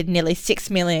generated nearly 6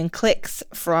 million clicks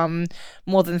from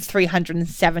more than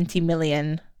 370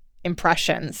 million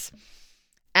impressions.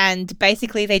 And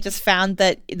basically, they just found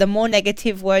that the more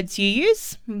negative words you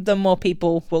use, the more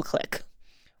people will click,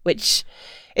 which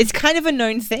is kind of a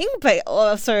known thing, but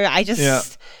also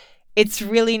it's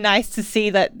really nice to see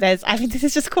that this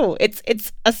is just cool.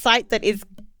 It's a site that is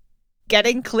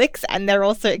getting clicks, and they're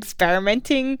also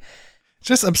experimenting.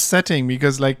 Just upsetting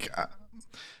because like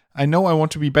I know I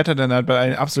want to be better than that, but I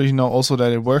absolutely know also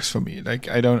that it works for me. Like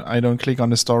I don't click on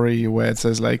the story where it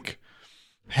says like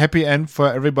happy end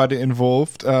for everybody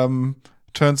involved.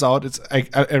 Turns out it's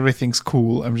everything's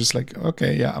cool. I'm just like,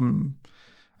 okay, yeah, I'm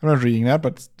not reading that.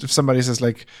 But if somebody says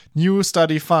like, new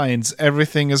study finds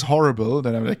everything is horrible,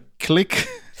 then I'm like, click.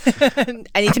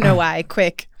 I need to know why.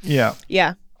 Quick. Yeah.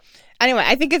 Yeah. Anyway,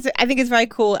 I think it's very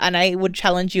cool, and I would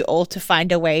challenge you all to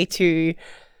find a way to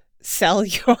sell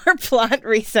your plant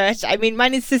research. I mean,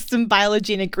 mine is system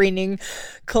biology and a greening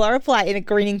chlorophyll in a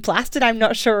greening plastid. I'm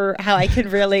not sure how I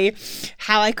could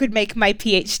make my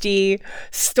PhD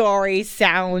story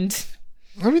sound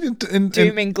I mean,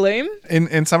 doom and gloom.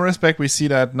 In some respect, we see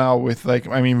that now with like,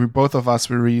 I mean, we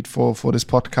read for this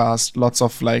podcast lots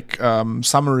of like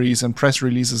summaries and press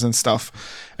releases and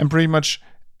stuff, and pretty much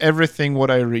everything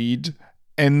what I read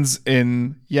ends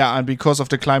in and because of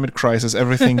the climate crisis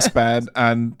everything's bad,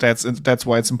 and that's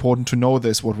why it's important to know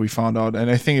this, what we found out.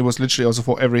 And I think it was literally also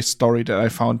for every story that I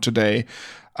found today,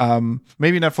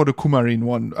 maybe not for the coumarin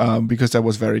one because that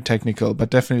was very technical, but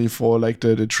definitely for like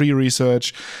the tree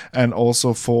research and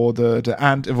also for the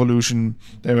ant evolution.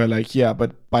 They were like,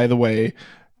 but by the way,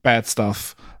 bad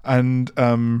stuff. And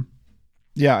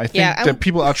I think that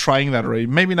people are trying that already.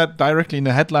 Maybe not directly in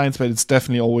the headlines, but it's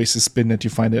definitely always a spin that you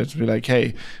find it to be like,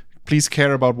 hey, please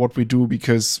care about what we do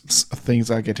because things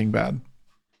are getting bad.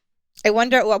 I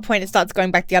wonder at what point it starts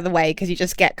going back the other way, because you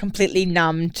just get completely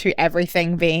numb to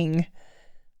everything being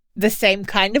the same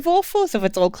kind of awful. So if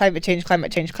it's all climate change, and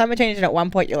at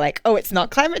one point you're like, oh, it's not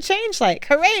climate change, like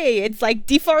hooray, it's like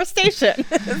deforestation.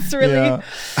 It's really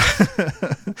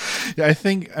I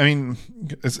think, I mean,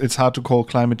 it's hard to call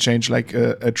climate change like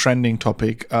a trending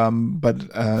topic, but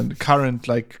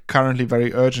currently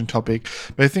very urgent topic.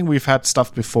 But I think we've had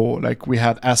stuff before, like we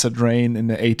had acid rain in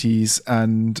the 80s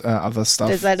and other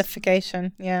stuff.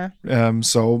 Desertification,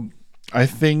 so I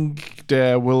think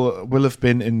there will have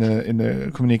been in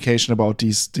the communication about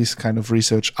these kind of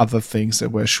research other things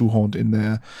that were shoehorned in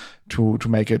there to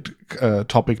make it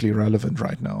topically relevant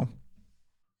right now.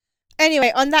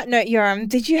 Anyway, on that note, Yoram,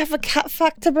 did you have a cat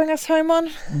fact to bring us home on?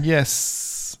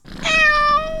 Yes.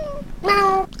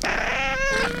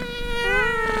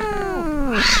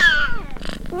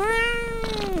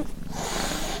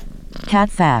 Cat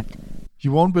fact.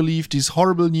 You won't believe these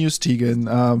horrible news, Tegan.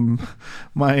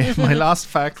 My last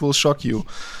fact will shock you.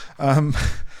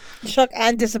 Shock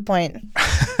and disappoint.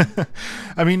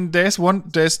 I mean, there's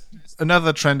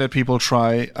another trend that people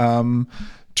try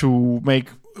to make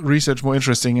research more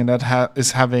interesting, and that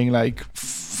is having like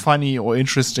funny or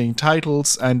interesting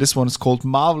titles. And this one is called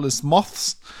Marvelous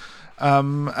Moths.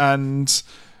 And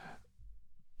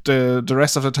the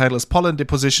rest of the title is pollen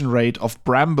deposition rate of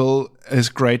bramble is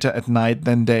greater at night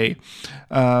than day.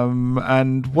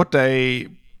 And what they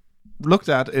looked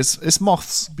at is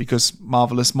moths, because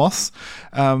marvelous moths.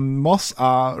 Moths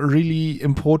are really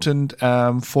important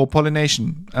for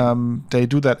pollination. They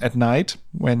do that at night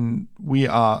when we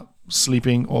are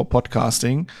sleeping or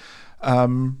podcasting.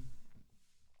 And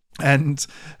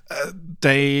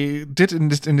they did in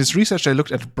this research, they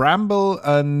looked at bramble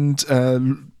and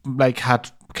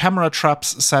had camera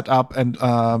traps set up and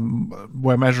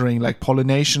were measuring like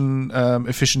pollination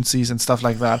efficiencies and stuff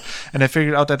like that. And I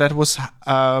figured out that was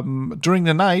during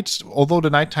the night, although the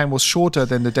nighttime was shorter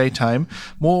than the daytime,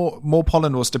 more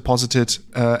pollen was deposited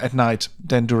at night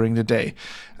than during the day.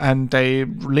 And they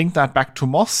linked that back to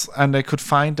moths, and they could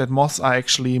find that moths are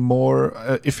actually more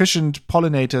efficient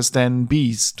pollinators than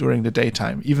bees during the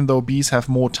daytime. Even though bees have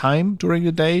more time during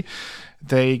the day,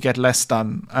 they get less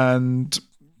done. And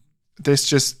this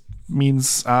just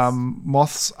means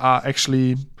moths are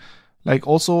actually like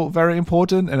also very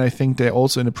important. And I think they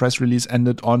also in the press release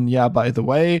ended on, by the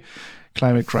way,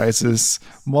 climate crisis,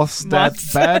 moths. That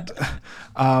bad.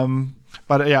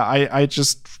 But I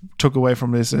just took away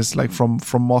from this as like from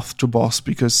moth to boss,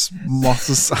 because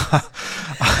moths are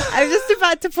I'm just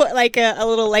about to put like a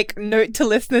little like note to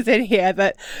listeners in here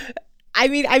that, I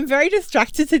mean, I'm very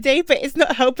distracted today, but it's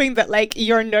not helping that like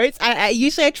your notes, I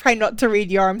usually try not to read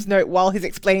Yoram's note while he's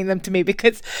explaining them to me,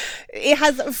 because it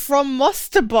has from moth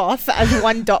to boss as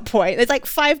one dot point. There's like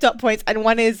 5 dot points, and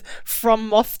one is from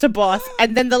moth to boss,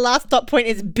 and then the last dot point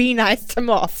is be nice to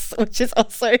moths, which is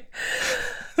also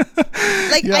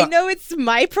like, I know it's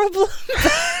my problem,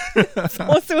 but it's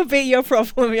also a bit your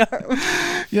problem, Yoram.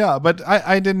 Yeah, but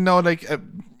I didn't know like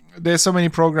there's so many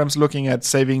programs looking at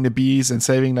saving the bees and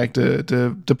saving like the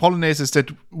pollinators that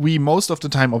we most of the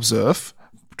time observe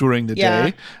during the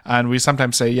day. And we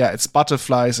sometimes say, it's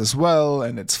butterflies as well,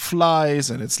 and it's flies,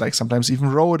 and it's like sometimes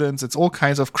even rodents. It's all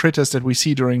kinds of critters that we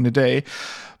see during the day.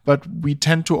 But we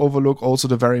tend to overlook also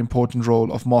the very important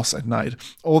role of moths at night.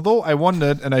 Although I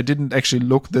wondered, and I didn't actually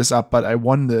look this up, but I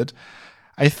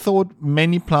I thought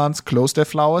many plants close their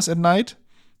flowers at night.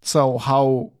 So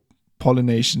how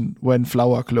pollination when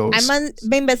flower close? I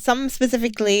mean, but some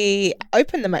specifically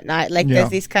open them at night. Like there's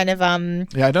these kind of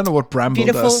Yeah, I don't know what bramble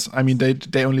beautiful- does. I mean,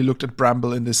 they only looked at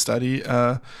bramble in this study.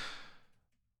 I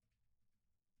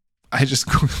just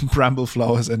googled bramble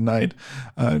flowers at night.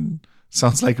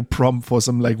 Sounds like a prompt for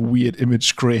some like weird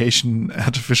image creation,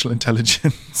 artificial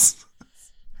intelligence.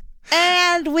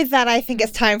 And with that, I think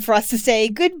it's time for us to say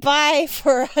goodbye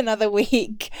for another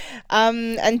week.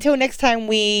 Until next time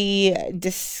we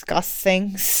discuss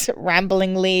things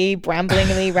ramblingly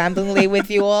with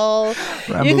you all.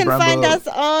 You can find us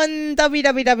on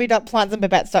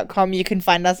www.plantsandpipettes.com. You can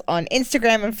find us on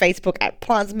Instagram and Facebook at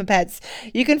Plants and Pipettes.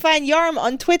 You can find Yoram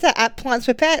on Twitter at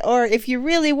PlantsPipette, or if you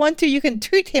really want to, you can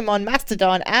tweet him on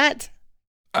Mastodon at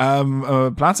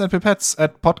Plants and Pipettes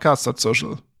at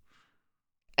podcast.social.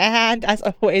 And as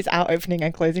always, our opening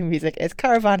and closing music is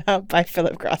Caravana by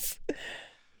Philip Gross.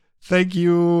 Thank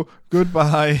you.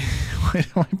 Goodbye.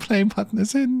 Wait, my play button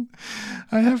is hidden.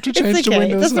 I have to change the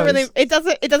window size. It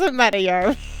doesn't matter,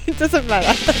 Yoram. It doesn't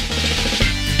matter.